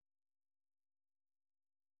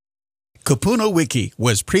KupunaWiki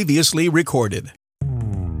was previously recorded.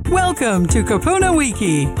 Welcome to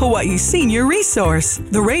KupunaWiki, Hawaii's senior resource,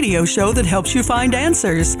 the radio show that helps you find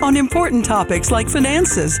answers on important topics like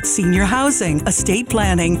finances, senior housing, estate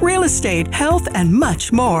planning, real estate, health, and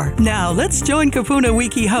much more. Now, let's join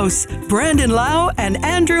KupunaWiki hosts Brandon Lau and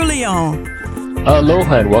Andrew Leon.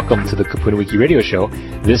 Aloha and welcome to the KupunaWiki radio show.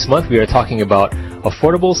 This month we are talking about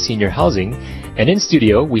affordable senior housing, and in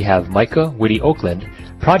studio we have Micah Witty-Oakland,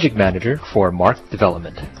 Project Manager for Mark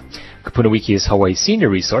Development. KupunaWiki is Hawaii's senior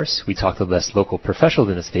resource. We talk to the best local professionals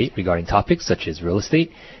in the state regarding topics such as real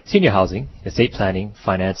estate, senior housing, estate planning,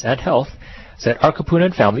 finance, and health, so that our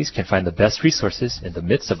Kupunan families can find the best resources in the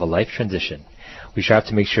midst of a life transition. We strive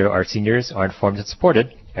to make sure our seniors are informed and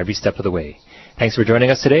supported every step of the way. Thanks for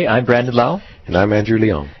joining us today. I'm Brandon Lau. And I'm Andrew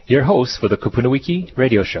Leon, your host for the KupunaWiki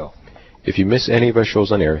radio show. If you miss any of our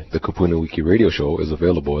shows on air, the KupunaWiki radio show is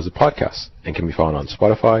available as a podcast and can be found on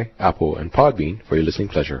Spotify, Apple, and Podbean for your listening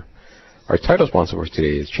pleasure. Our title sponsor for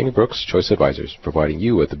today is Cheney Brooks Choice Advisors, providing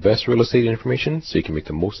you with the best real estate information so you can make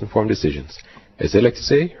the most informed decisions. As they like to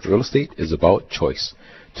say, real estate is about choice.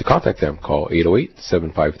 To contact them, call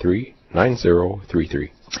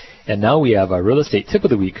 808-753-9033. And now we have our real estate tip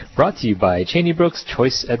of the week, brought to you by Cheney Brooks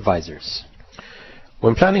Choice Advisors.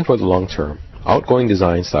 When planning for the long term, outgoing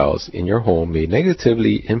design styles in your home may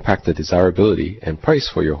negatively impact the desirability and price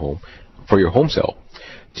for your home sale.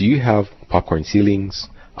 Do you have popcorn ceilings,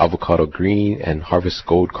 avocado green and harvest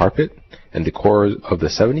gold carpet, and decor of the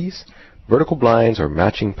 70s, vertical blinds or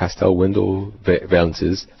matching pastel window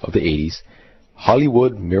valances of the 80s,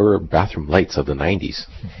 Hollywood mirror bathroom lights of the 90s,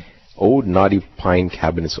 old knotty pine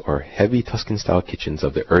cabinets or heavy Tuscan-style kitchens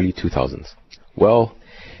of the early 2000s? Well,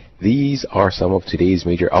 these are some of today's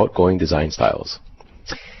major outgoing design styles.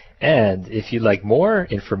 And if you'd like more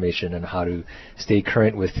information on how to stay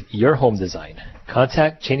current with your home design,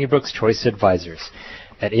 contact Cheney Brooks Choice Advisors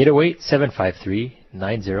at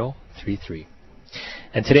 808-753-9033.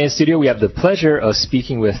 And today in studio we have the pleasure of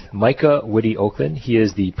speaking with Micah Witty-Oakland. He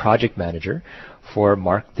is the project manager for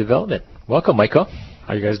Mark Development. Welcome, Micah.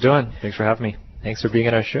 How you guys doing? Thanks for having me. Thanks for being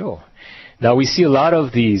on our show. Now, we see a lot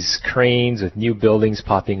of these cranes with new buildings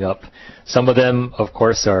popping up. Some of them, of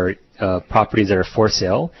course, are properties that are for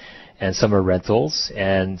sale, and some are rentals,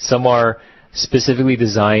 and some are specifically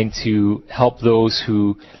designed to help those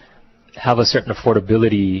who have a certain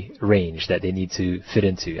affordability range that they need to fit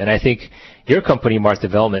into. And I think your company, Mark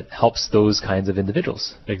Development, helps those kinds of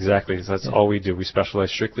individuals. Exactly. So that's all we do. We specialize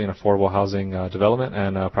strictly in affordable housing development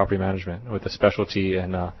and property management, with a specialty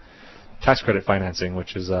in tax credit financing,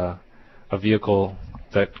 which is a vehicle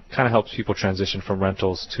that kind of helps people transition from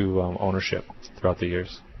rentals to ownership throughout the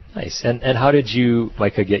years. Nice. And how did you,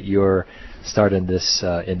 Micah, get your start in this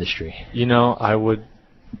industry? You know,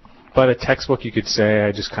 but a textbook, you could say.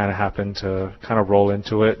 I just kind of happened to kind of roll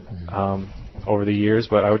into it over the years.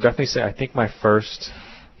 But I would definitely say I think my first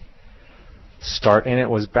start in it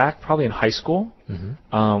was back probably in high school.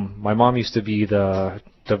 My mom used to be the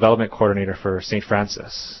development coordinator for St.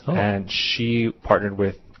 Francis, and she partnered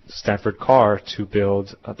with Stanford Carr to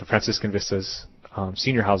build the Franciscan Vistas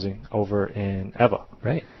senior housing over in Eva.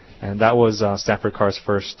 Right. And that was Stanford Carr's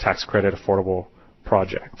first tax credit affordable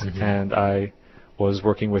project. And I was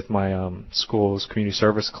working with my school's community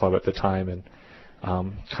service club at the time, and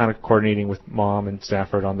kind of coordinating with Mom and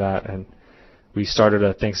Stanford on that. And we started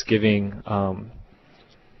a Thanksgiving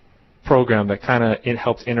program that kind of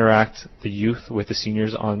helped interact the youth with the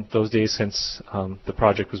seniors on those days, since the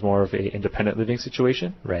project was more of a independent living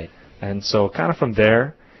situation. Right. And so kind of from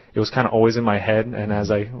there, it was kind of always in my head. And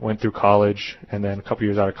as I went through college and then a couple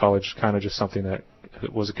years out of college, kind of just something that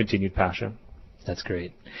was a continued passion. That's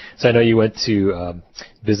great. So I know you went to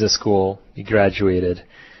business school, you graduated,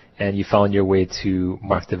 and you found your way to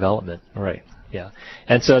Mark Development. Right. Yeah.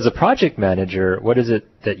 And so as a project manager, what is it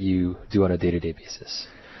that you do on a day-to-day basis?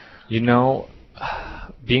 You know,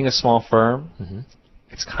 being a small firm,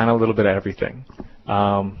 it's kind of a little bit of everything.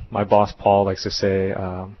 My boss, Paul, likes to say,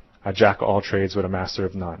 a jack of all trades with a master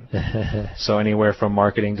of none. So anywhere from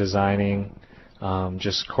marketing, designing,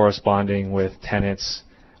 just corresponding with tenants,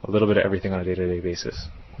 a little bit of everything on a day-to-day basis.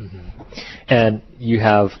 And you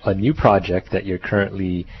have a new project that you're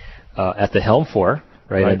currently at the helm for,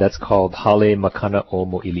 right? And that's called Hale Makana O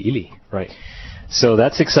Moiliili. Right. So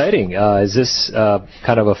that's exciting. Is this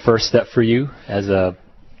kind of a first step for you as at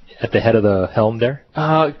the head of the helm there?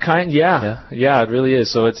 Yeah, it really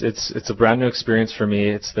is. So it's a brand new experience for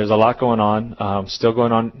me. There's a lot going on. Still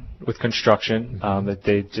going on with construction. That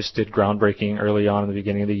they just did groundbreaking early on in the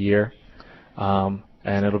beginning of the year.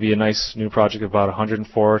 And it'll be a nice new project of about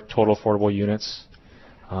 104 total affordable units.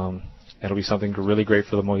 It'll be something really great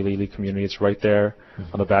for the Moiliili community. It's right there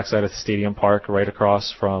on the backside of the stadium park, right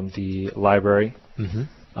across from the library.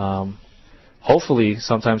 Hopefully,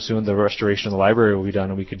 sometime soon, the restoration of the library will be done,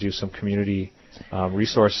 and we could do some community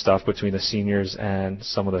resource stuff between the seniors and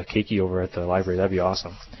some of the keiki over at the library. That'd be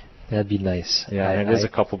awesome. That'd be nice. Yeah, and it is a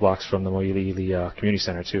couple blocks from the Moiliili Community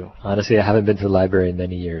Center, too. Honestly, I haven't been to the library in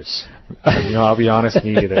many years. I'll be honest,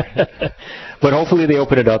 me either. But hopefully they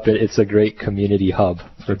open it up. It's a great community hub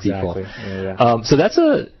for people. Yeah. So that's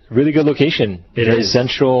a really good location. It Very is.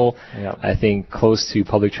 central, Yeah. I think close to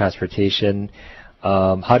public transportation.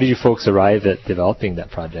 How did you folks arrive at developing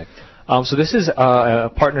that project? So this is a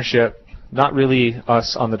partnership, not really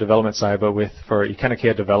us on the development side, but for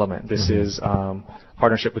Ikanakea Development. This is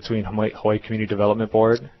partnership between Hawaii Community Development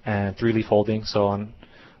Board and Three Leaf Holdings. So on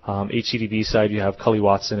HCDB side, you have Cully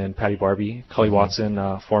Watson and Patty Barbie. Cully Watson,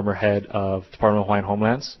 former head of Department of Hawaiian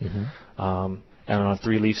Homelands. And on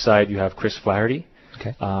Three Leaf side, you have Chris Flaherty.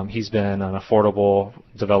 Okay. He's been an affordable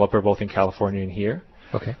developer both in California and here.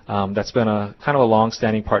 Okay. That's been a kind of a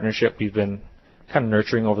long-standing partnership we've been kind of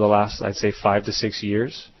nurturing over the last, I'd say, 5 to 6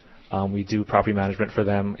 years. We do property management for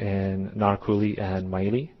them in Nanakuli and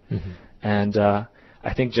Maili. And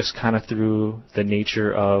I think just kind of through the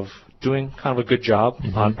nature of doing kind of a good job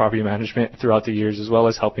on property management throughout the years, as well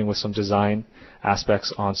as helping with some design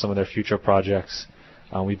aspects on some of their future projects,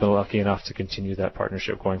 we've been lucky enough to continue that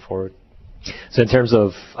partnership going forward. So in terms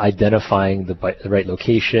of identifying the right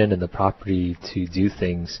location and the property to do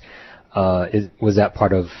things, was that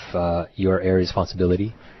part of your area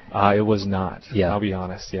responsibility? It was not. Yeah. I'll be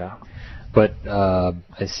honest. Yeah. But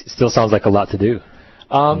it still sounds like a lot to do.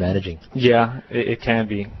 Managing. Yeah, it can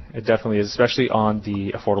be. It definitely is, especially on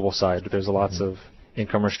the affordable side. There's lots of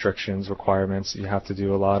income restrictions, requirements. You have to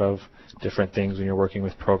do a lot of different things when you're working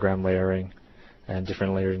with program layering and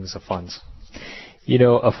different layerings of funds. You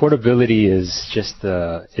know, affordability is just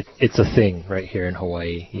it's a thing right here in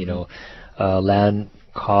Hawaii. You know, land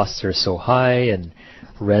costs are so high and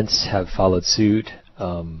rents have followed suit.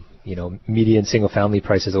 You know, median single-family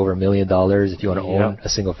price is over $1 million if you want to own a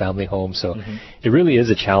single-family home. So it really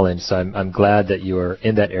is a challenge. So I'm glad that you are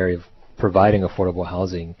in that area of providing affordable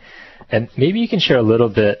housing. And maybe you can share a little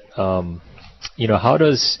bit, you know, how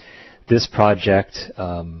does this project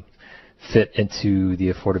fit into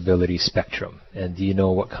the affordability spectrum? And do you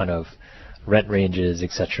know what kind of rent ranges,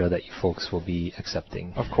 et cetera, that you folks will be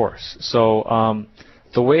accepting? Of course. So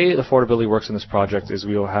the way affordability works in this project is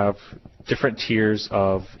we will have different tiers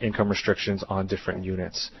of income restrictions on different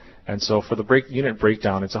units. And so for the unit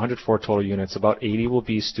breakdown, it's 104 total units. About 80 will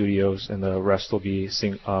be studios, and the rest will be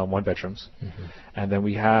one-bedrooms. And then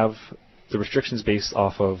we have the restrictions based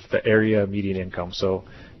off of the area median income. So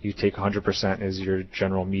you take 100% as your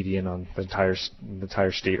general median on the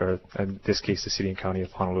entire state, or in this case, the city and county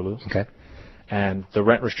of Honolulu. Okay. And the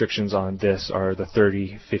rent restrictions on this are the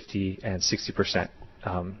 30, 50, and 60%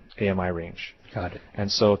 AMI range. Got it. And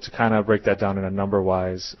so to kind of break that down in a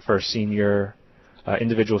number-wise, for a senior,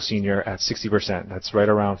 individual senior at 60%, that's right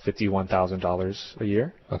around $51,000 a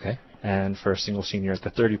year. Okay. And for a single senior at the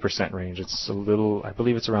 30% range, it's a little, I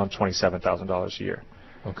believe it's around $27,000 a year.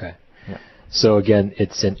 Okay. Yeah. So again,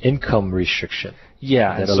 it's an income restriction.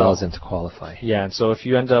 Yeah. That allows them to qualify. Yeah, and so if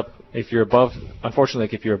you're above,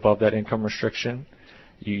 unfortunately, if you're above that income restriction,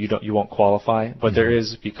 you won't qualify. But there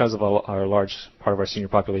is, because of our large part of our senior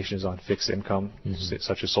population is on fixed income,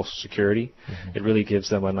 such as Social Security, it really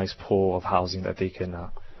gives them a nice pool of housing that they can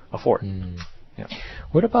afford. Yeah.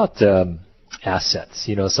 What about assets?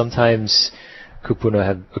 You know, sometimes kupuna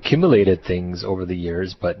have accumulated things over the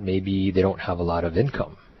years, but maybe they don't have a lot of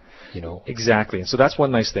income. You know. Exactly. And so that's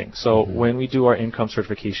one nice thing. So when we do our income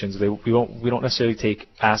certifications, we don't necessarily take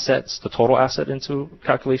assets, the total asset, into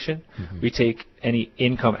calculation. We take any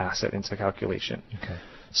income asset into calculation. Okay.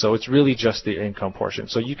 So it's really just the income portion.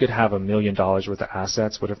 So you could have $1 million worth of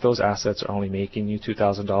assets, but if those assets are only making you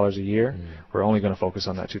 $2,000 a year, we're only going to focus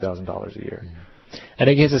on that $2,000 a year. And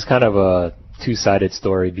I guess it's kind of a two-sided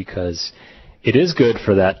story, because it is good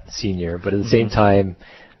for that senior, but at the same time,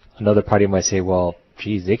 another party might say, well,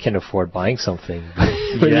 geez, they can afford buying something,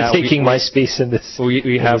 but you're taking my space in this.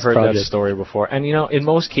 We have heard project. that story before. And, you know, in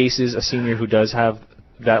most cases, a senior who does have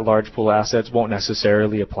that large pool of assets won't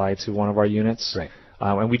necessarily apply to one of our units. Right.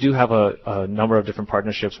 And we do have a number of different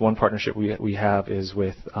partnerships. One partnership we have is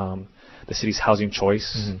with the city's Housing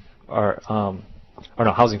Choice, or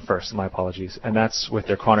no, Housing First, my apologies. And that's with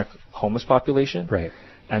their chronic homeless population. Right.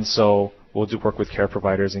 And so we'll work with care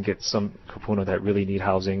providers and get some kupuna that really need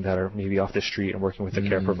housing, that are maybe off the street, and working with the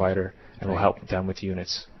care provider, and we'll help them with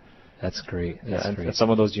units. That's great. And some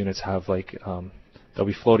of those units have, like, there'll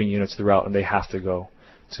be floating units throughout, and they have to go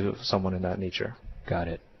to someone in that nature. Got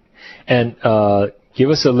it. And give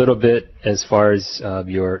us a little bit as far as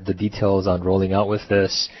the details on rolling out with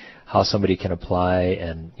this, how somebody can apply,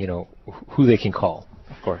 and who they can call.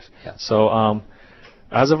 Of course. Yeah. So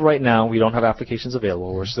as of right now, we don't have applications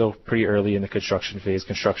available. We're still pretty early in the construction phase.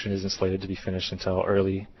 Construction isn't slated to be finished until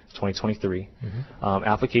early 2023.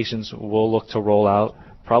 Applications will look to roll out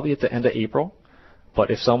probably at the end of April. But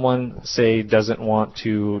if someone, say, doesn't want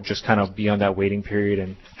to just kind of be on that waiting period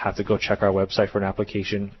and have to go check our website for an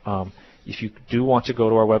application, if you do want to go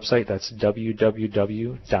to our website, that's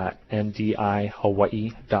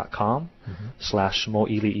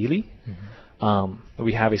www.mdihawaii.com/moiliili.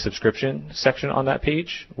 We have a subscription section on that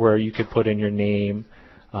page where you could put in your name,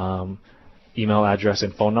 email address,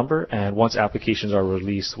 and phone number. And once applications are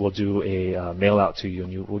released, we'll do a mail out to you,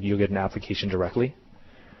 and you'll get an application directly,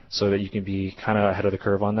 so that you can be kind of ahead of the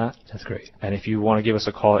curve on that. That's great. And if you want to give us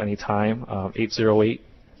a call at any time,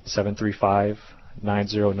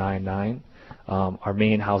 808-735-9099. Our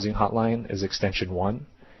main housing hotline is extension 1.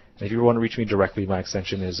 And if you want to reach me directly, my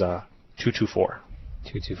extension is 224.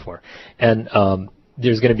 224. And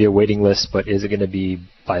there's going to be a waiting list, but is it going to be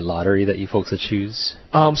by lottery that you folks will choose?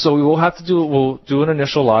 So we'll do an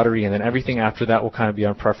initial lottery, and then everything after that will kind of be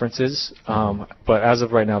on preferences. But as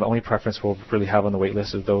of right now, the only preference we'll really have on the wait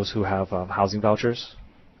list is those who have housing vouchers,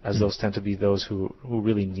 as those tend to be those who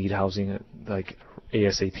really need housing, like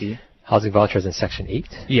ASAP. Housing vouchers in Section 8?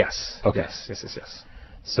 Yes. Okay. Yes.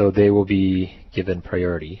 So they will be given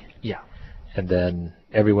priority. Yeah. And then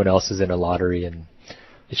everyone else is in a lottery, and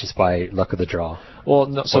it's just by luck of the draw. Well,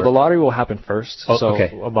 no, so the lottery will happen first,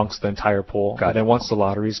 okay. Amongst the entire pool. Got it. And then once the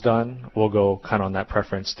lottery's done, we'll go kind of on that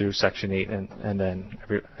preference through Section 8 and then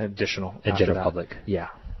additional in after general that. public. Yeah.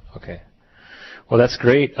 Okay. Well, that's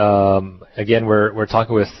great. Again, we're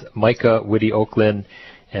talking with Micah Witty-Oakland,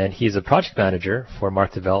 and he's a project manager for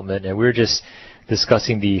Mark Development, and we're just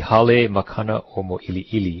discussing the Hale Makana O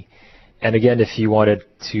Moiliili. And again, if you wanted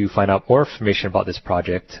to find out more information about this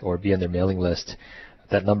project or be on their mailing list,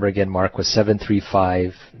 that number again, Mark, was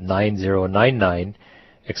 735-9099,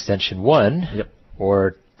 extension 1. Yep.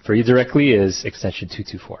 Or for you directly is extension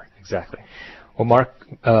 224. Exactly. Well,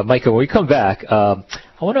 Micah, when we come back, I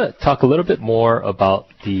want to talk a little bit more about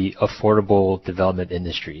the affordable development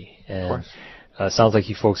industry. And of course. Sounds like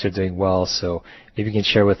you folks are doing well, so maybe you can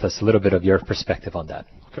share with us a little bit of your perspective on that.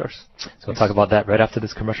 Of course. So we'll talk about that right after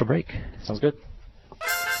this commercial break. Sounds good.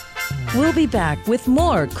 We'll be back with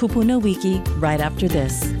more KupunaWiki right after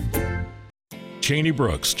this. Cheney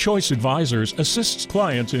Brooks Choice Advisors assists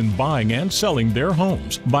clients in buying and selling their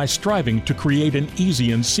homes by striving to create an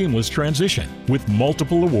easy and seamless transition. With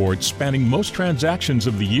multiple awards spanning most transactions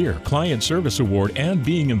of the year, Client Service Award, and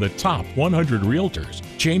being in the top 100 realtors,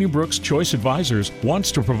 Cheney Brooks Choice Advisors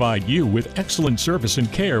wants to provide you with excellent service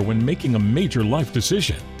and care when making a major life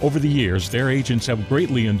decision. Over the years, their agents have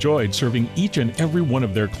greatly enjoyed serving each and every one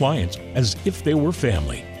of their clients as if they were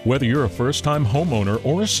family. Whether you're a first-time homeowner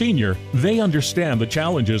or a senior, they understand the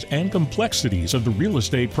challenges and complexities of the real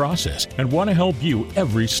estate process and want to help you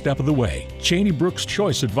every step of the way. Cheney Brooks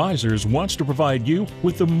Choice Advisors wants to provide you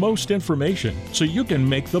with the most information so you can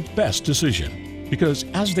make the best decision. Because,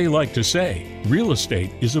 as they like to say, real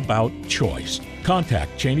estate is about choice.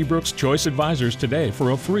 Contact Cheney Brooks Choice Advisors today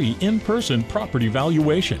for a free in-person property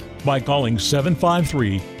valuation by calling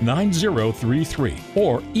 753-9033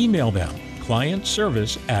 or email them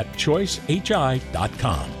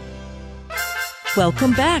clientservice@choicehi.com.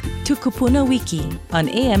 Welcome back to KupunaWiki on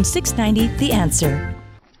AM 690 The Answer.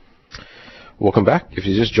 Welcome back. If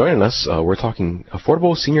you're just joining us, we're talking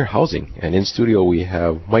affordable senior housing. And in studio, we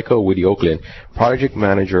have Micah Witty-Oakland, project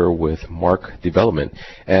manager with Mark Development.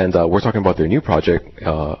 And we're talking about their new project,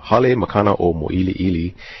 Hale Makana O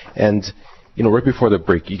Moiliili. And, right before the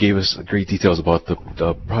break, you gave us great details about the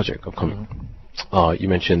project upcoming. You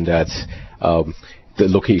mentioned that the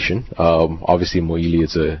location, obviously Moiliili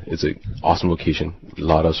is an awesome location. A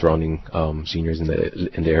lot of surrounding seniors in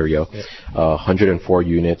the area. 104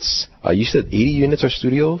 units. You said 80 units are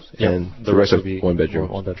studios, and the rest are one bedroom.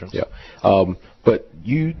 One bedroom. Yeah. But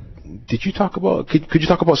could you talk about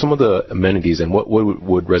some of the amenities and what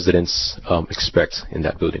would residents expect in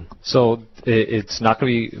that building? So it's not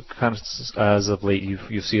going to be kind of, as of late,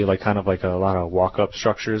 you see like kind of like a lot of walk-up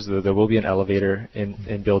structures. There will be an elevator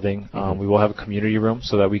in building. We will have a community room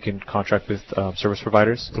so that we can contract with service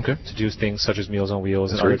providers to do things such as Meals on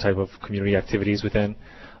Wheels and other type of community activities within.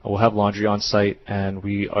 We'll have laundry on site, and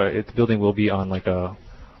the building will be on like a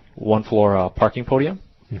one-floor parking podium.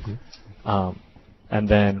 And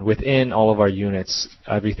then within all of our units,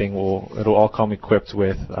 it'll all come equipped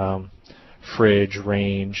with fridge,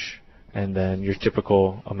 range, and then your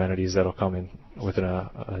typical amenities that'll come in within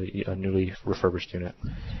a newly refurbished unit.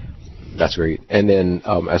 That's great. And then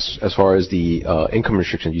as far as the income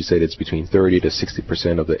restriction, you said it's between 30 to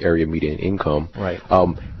 60% of the area median income. Right.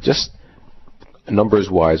 Just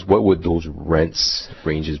numbers-wise, what would those rents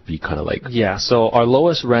ranges be kind of like? Yeah, so our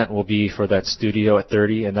lowest rent will be for that studio at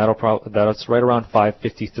 30, and that's right around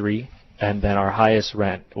 $553. And then our highest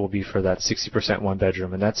rent will be for that 60% one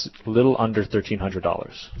bedroom, and that's a little under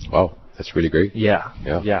 $1,300. Wow, that's really great. Yeah.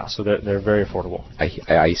 So they're very affordable.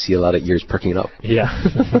 I see a lot of ears perking up. Yeah,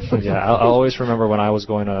 yeah. I always remember when I was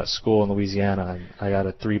going to school in Louisiana, and I got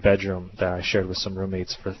a 3-bedroom that I shared with some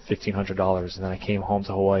roommates for $1,500, and then I came home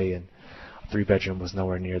to Hawaii and 3-bedroom was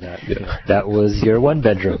nowhere near that. Yeah. That was your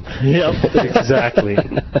 1-bedroom. Yep, exactly.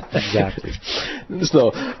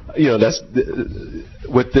 So, that's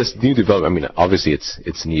with this new development. I mean, obviously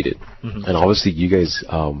it's needed, and obviously you guys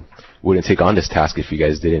wouldn't take on this task if you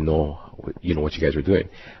guys didn't know, what you guys were doing.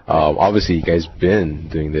 Obviously, you guys been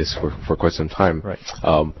doing this for quite some time. Right.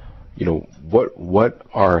 What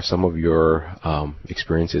are some of your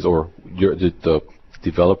experiences, or the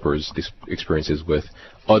developers' experiences with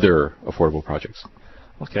other affordable projects?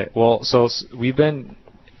 Okay, well, so we've been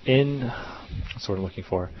that's what I'm looking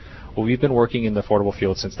for. Well, we've been working in the affordable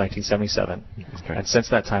field since 1977, Okay. and since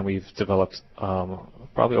that time we've developed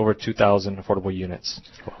probably over 2,000 affordable units.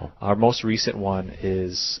 Wow. Our most recent one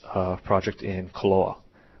is a project in Koloa,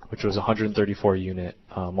 which was a 134-unit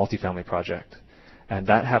multifamily project, and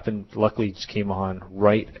that happened, luckily, just came on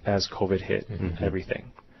right as COVID hit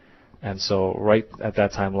everything. And so right at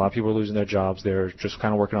that time, a lot of people were losing their jobs. They were just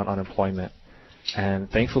kind of working on unemployment. And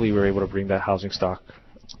thankfully, we were able to bring that housing stock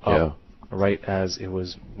up right as it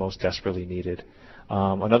was most desperately needed.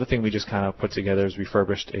 Another thing we just kind of put together is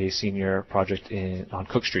refurbished a senior project on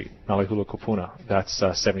Cook Street, Nalehula Kupuna. That's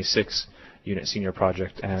a 76-unit senior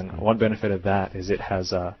project. And one benefit of that is it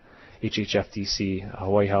has a HHFDC,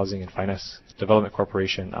 Hawaii Housing and Finance Development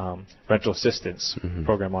Corporation rental assistance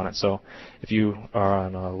program on it. So if you are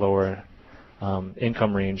on a lower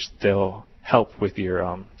income range, they'll help with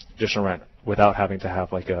your additional rent without having to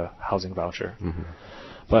have like a housing voucher.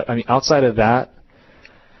 But I mean, outside of that,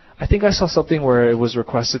 I think I saw something where it was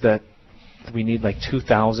requested that we need like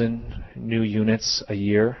 2,000 new units a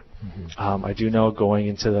year. I do know going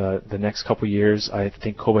into the next couple years, I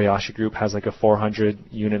think Kobayashi Group has like a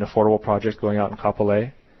 400-unit affordable project going out in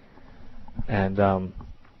Kapolei. And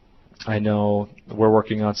I know we're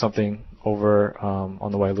working on something over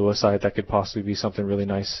on the Wailua side that could possibly be something really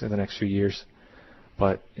nice in the next few years.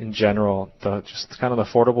 But in general, just kind of the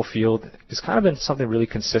affordable field has kind of been something really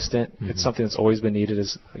consistent. It's something that's always been needed.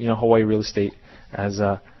 As Hawaii real estate, as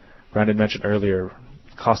Brandon mentioned earlier,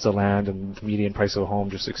 cost of land and the median price of a home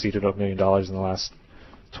just exceeded $1 million in the last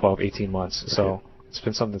 12, 18 months. Okay. So it's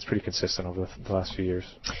been something that's pretty consistent over the last few years.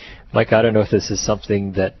 Mike, I don't know if this is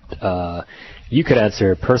something that you could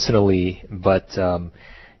answer personally, but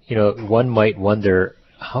one might wonder,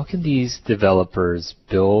 how can these developers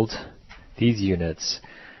build these units,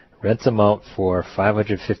 rent them out for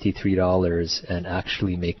 $553 and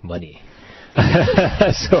actually make money?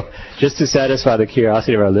 So just to satisfy the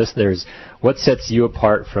curiosity of our listeners, what sets you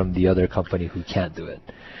apart from the other company who can't do it?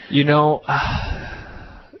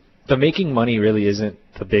 The making money really isn't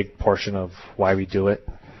the big portion of why we do it.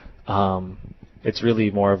 It's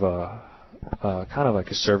really more of a kind of like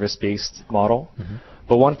a service-based model.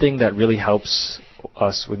 But one thing that really helps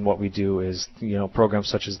us with what we do is, programs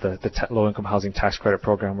such as the low-income housing tax credit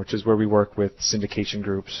program, which is where we work with syndication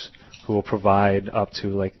groups who will provide up to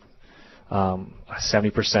like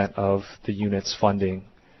 70% of the unit's funding,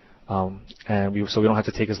 and so we don't have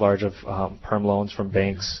to take as large of perm loans from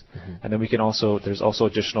banks. And then there's also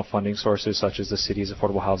additional funding sources such as the city's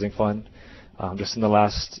affordable housing fund. Just in the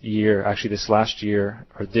last year, actually this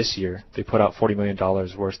year, they put out $40 million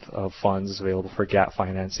worth of funds available for gap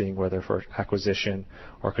financing, whether for acquisition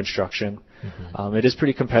or construction. It is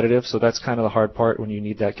pretty competitive, so that's kind of the hard part when you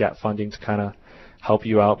need that gap funding to kind of help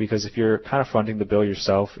you out, because if you're kind of fronting the bill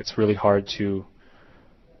yourself, it's really hard to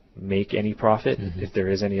make any profit, if there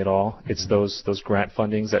is any at all. It's those grant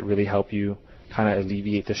fundings that really help you kind of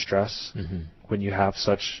alleviate the stress when you have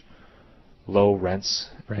such low rents,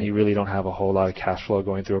 and you really don't have a whole lot of cash flow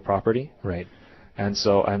going through a property. Right. And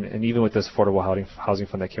so, and even with this affordable housing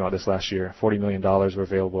fund that came out this last year, $40 million were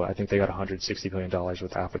available. I think they got $160 million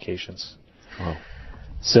with applications. Wow.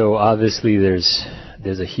 So obviously there's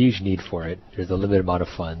a huge need for it. There's a limited amount of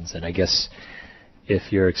funds, and I guess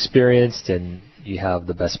if you're experienced and you have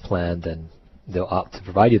the best plan, then they'll opt to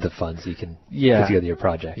provide you the funds so you can put together your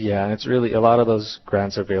project. Yeah, and it's really, a lot of those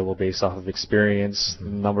grants are available based off of experience,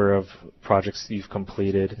 number of projects you've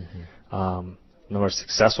completed. number of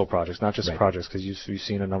successful projects, not just projects, because you've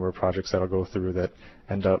seen a number of projects that'll go through that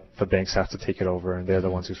end up the banks have to take it over and they're the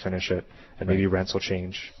ones who finish it, and maybe rents will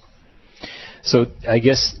change. So I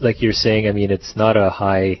guess, like you're saying, I mean, it's not a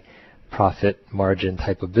high profit margin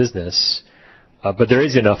type of business, but there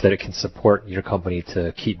is enough that it can support your company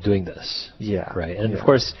to keep doing this. Yeah. Right. And of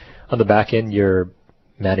course, on the back end, you're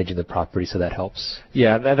managing the property, so that helps.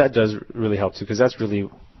 Yeah, that does really help too, because that's really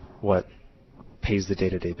what pays the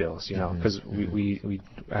day-to-day bills, you know, because we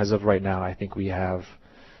as of right now, I think we have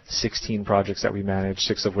 16 projects that we manage,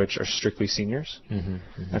 6 of which are strictly seniors.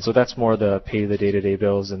 And so that's more the pay the day-to-day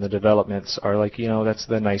bills, and the developments are like, you know, that's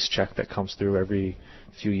the nice check that comes through every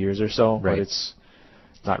few years or so, but it's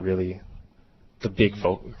not really the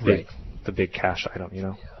the big cash item, you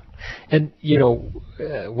know. And, you know,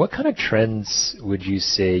 what kind of trends would you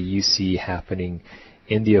say you see happening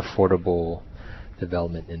in the affordable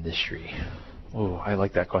development industry? Oh, I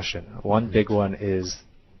like that question. One big one is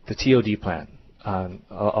the TOD plan.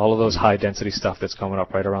 All of those high density stuff that's coming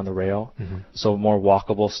up right around the rail. So more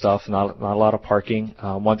walkable stuff, not a lot of parking.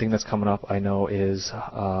 One thing that's coming up I know is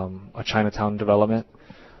a Chinatown development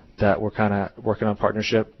that we're kind of working on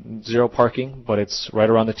partnership. 0 parking, but it's right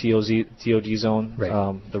around the TOD zone,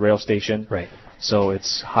 the rail station. So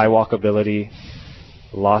it's high walkability,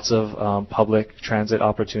 lots of public transit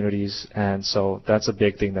opportunities, and so that's a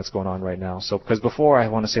big thing that's going on right now. So because before, I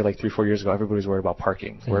want to say like 3-4 years ago, everybody was worried about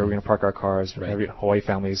parking. Where are we going to park our cars? Every Hawaii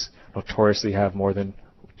families notoriously have more than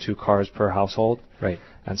 2 cars per household.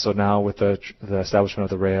 And so now with the establishment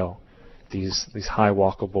of the rail, these high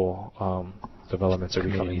walkable developments are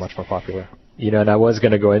becoming much more popular. You know, and I was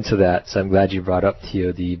going to go into that, so I'm glad you brought up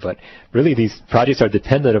TOD, but really these projects are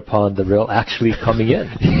dependent upon the rail actually coming in.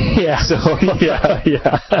 So,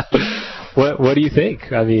 What do you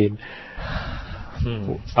think? I mean,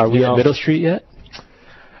 are we on Middle Street yet?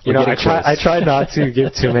 You know, I try not to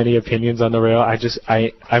give too many opinions on the rail.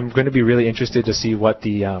 I'm going to be really interested to see what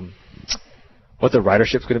the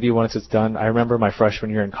ridership's going to be once it's done. I remember my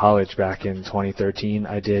freshman year in college back in 2013,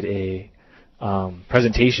 I did a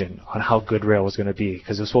presentation on how good rail was going to be,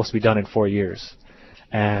 because it was supposed to be done in 4 years.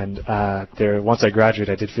 And once I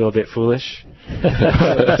graduated, I did feel a bit foolish,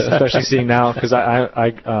 especially seeing now, because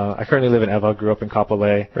I currently live in Eva, grew up in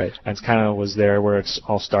Kapolei, and kind of was there where it's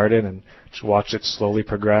all started, and just watched it slowly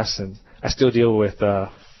progress. And I still deal with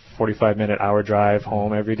 45-minute hour drive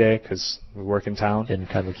home every day because we work in town. In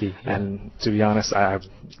Makahiki. And to be honest, I'm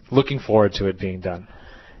looking forward to it being done.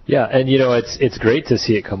 Yeah, and you know, it's great to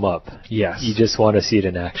see it come up. Yes. You just want to see it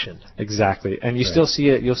in action. Exactly. And you still see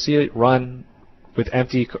it, you'll see it run with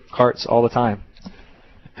empty carts all the time.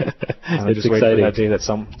 And I just wait for that day that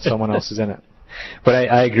someone else is in it. But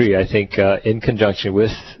I agree. I think in conjunction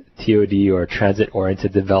with TOD or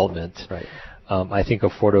transit-oriented development, I think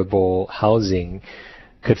affordable housing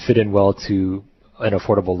could fit in well to an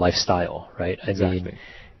affordable lifestyle, right? I mean,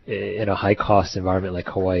 in a high-cost environment like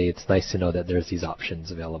Hawaii, it's nice to know that there's these options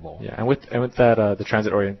available. Yeah, and with that the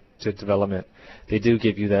transit-oriented development, they do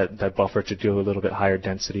give you that buffer to do a little bit higher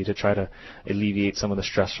density to try to alleviate some of the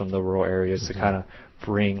stress from the rural areas, to kind of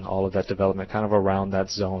bring all of that development kind of around that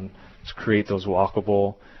zone to create those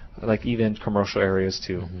walkable, like even commercial areas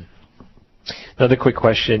too. Another quick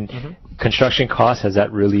question: construction costs, has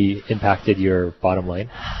that really impacted your bottom line?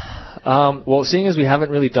 Well, seeing as we haven't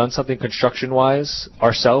really done something construction-wise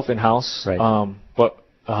ourselves in-house, but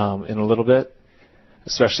in a little bit,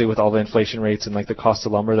 especially with all the inflation rates and like the cost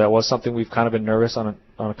of lumber, that was something we've kind of been nervous on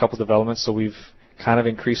a couple developments. So we've kind of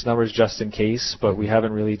increased numbers just in case, but we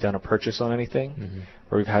haven't really done a purchase on anything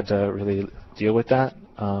where we've had to really deal with that.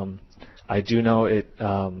 I do know it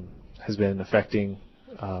has been affecting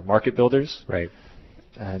market builders,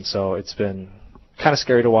 and so it's been kind of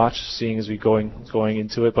scary to watch, seeing as we going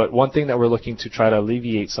into it. But one thing that we're looking to try to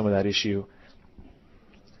alleviate some of that issue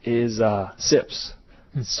is SIPs,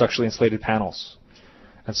 structurally insulated panels.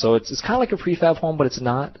 And so it's kind of like a prefab home, but it's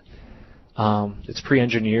not. It's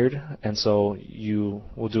pre-engineered, and so you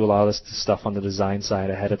will do a lot of this stuff on the design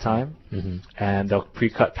side ahead of time, and they'll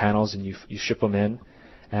pre-cut panels and you ship them in.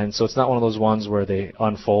 And so it's not one of those ones where they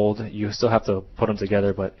unfold. You still have to put them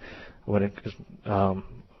together, but when it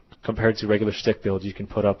compared to regular stick build, you can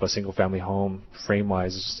put up a single-family home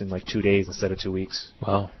frame-wise just in like 2 days instead of 2 weeks.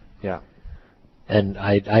 Wow. Yeah. And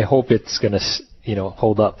I hope it's going to,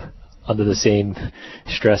 hold up under the same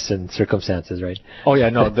stress and circumstances, right? Oh yeah,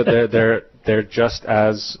 no, they're just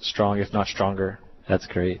as strong, if not stronger. That's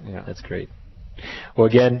great. Yeah, that's great. Well,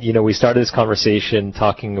 again, we started this conversation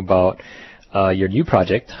talking about your new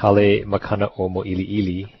project, Hale Makana O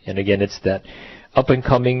Moiliili, and again, it's that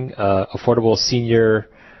up-and-coming affordable senior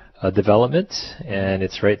development, and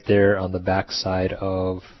it's right there on the back side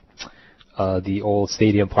of the old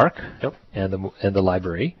stadium park. Yep. and the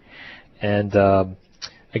library. And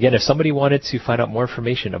again, if somebody wanted to find out more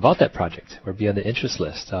information about that project or be on the interest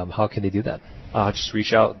list, how can they do that? Just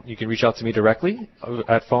reach out. You can reach out to me directly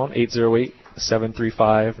at phone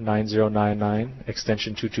 808-735-9099,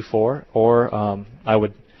 extension 224, or I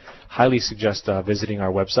would highly suggest visiting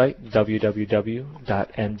our website,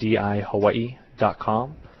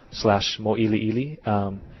 www.mdihawaii.com/moiliili.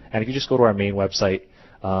 And if you just go to our main website,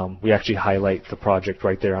 we actually highlight the project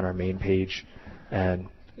right there on our main page, and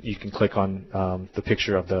you can click on the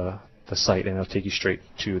picture of the site, and it'll take you straight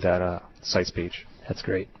to that site's page. That's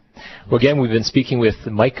great. Well, again, we've been speaking with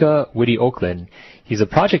Micah Witty-Oakland. He's a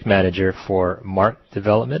project manager for Mark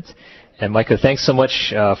Development. And Micah, thanks so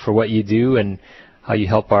much for what you do and how you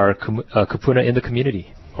help our kupuna in the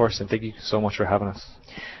community. Of course, and thank you so much for having us.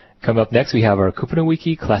 Coming up next, we have our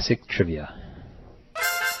KupunaWiki Classic Trivia.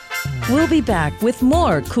 We'll be back with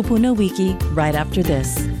more KupunaWiki right after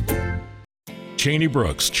this. Cheney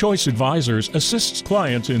Brooks Choice Advisors assists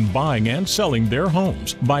clients in buying and selling their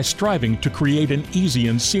homes by striving to create an easy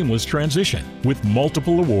and seamless transition. With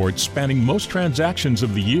multiple awards spanning most transactions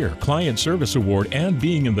of the year, Client Service Award, and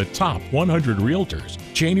being in the top 100 realtors,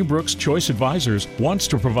 Cheney Brooks Choice Advisors wants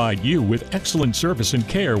to provide you with excellent service and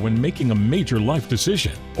care when making a major life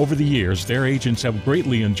decision. Over the years, their agents have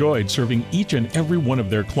greatly enjoyed serving each and every one of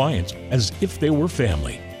their clients as if they were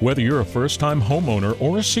family. Whether you're a first-time homeowner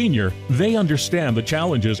or a senior, they understand the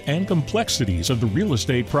challenges and complexities of the real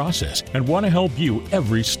estate process and want to help you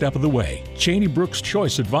every step of the way. Cheney Brooks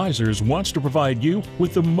Choice Advisors wants to provide you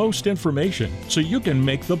with the most information so you can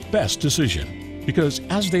make the best decision. Because,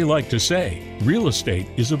 as they like to say, real estate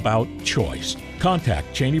is about choice.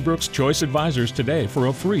 Contact Cheney Brooks Choice Advisors today for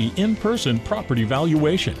a free in-person property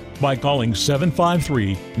valuation by calling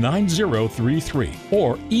 753-9033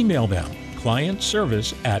 or email them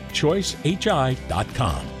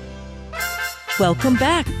clientservice@choicehi.com. Welcome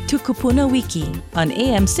back to KupunaWiki on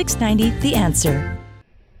AM 690 The Answer.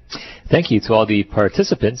 Thank you to all the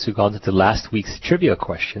participants who got into last week's trivia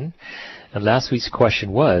question. And last week's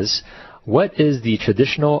question was, what is the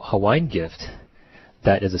traditional Hawaiian gift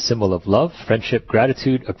that is a symbol of love, friendship,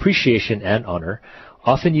 gratitude, appreciation, and honor,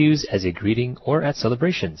 often used as a greeting or at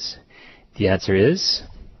celebrations? The answer is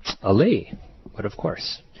a lei, but of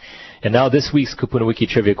course. And now this week's KupunaWiki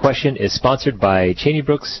trivia question is sponsored by Cheney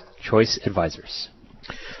Brooks Choice Advisors.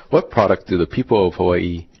 What product do the people of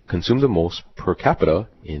Hawaii consume the most per capita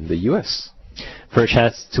in the U.S.? For a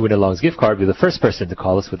chance to win a Long's gift card, be the first person to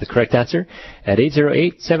call us with the correct answer at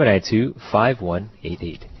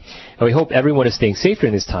 808-792-5188. And we hope everyone is staying safe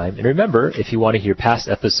during this time. And remember, if you want to hear past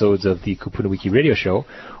episodes of the KupunaWiki radio show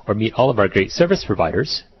or meet all of our great service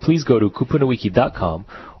providers, please go to KupunaWiki.com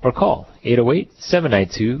or call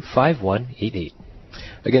 808-792-5188.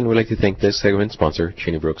 Again, we'd like to thank this segment sponsor,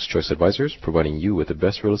 Cheney Brooks Choice Advisors, providing you with the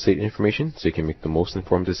best real estate information so you can make the most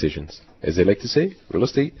informed decisions. As they like to say, real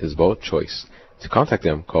estate is about choice. To contact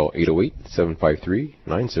them, call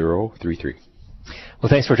 808-753-9033. Well,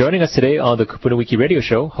 thanks for joining us today on the KupunaWiki radio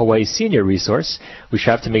show, Hawaii's senior resource. We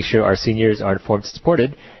strive to make sure our seniors are informed and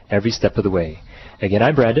supported every step of the way. Again,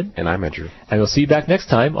 I'm Brandon. And I'm Andrew. And we'll see you back next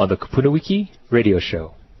time on the KupunaWiki radio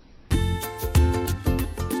show.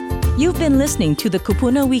 You've been listening to the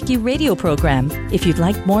KupunaWiki radio program. If you'd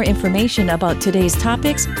like more information about today's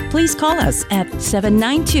topics, please call us at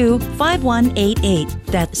 792-5188.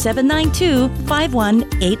 That's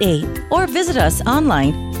 792-5188. Or visit us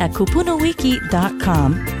online at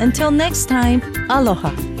KupunaWiki.com. Until next time, aloha.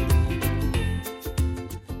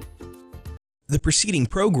 The preceding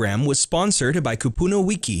program was sponsored by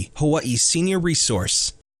KupunaWiki, Hawaii's senior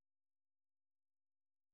resource.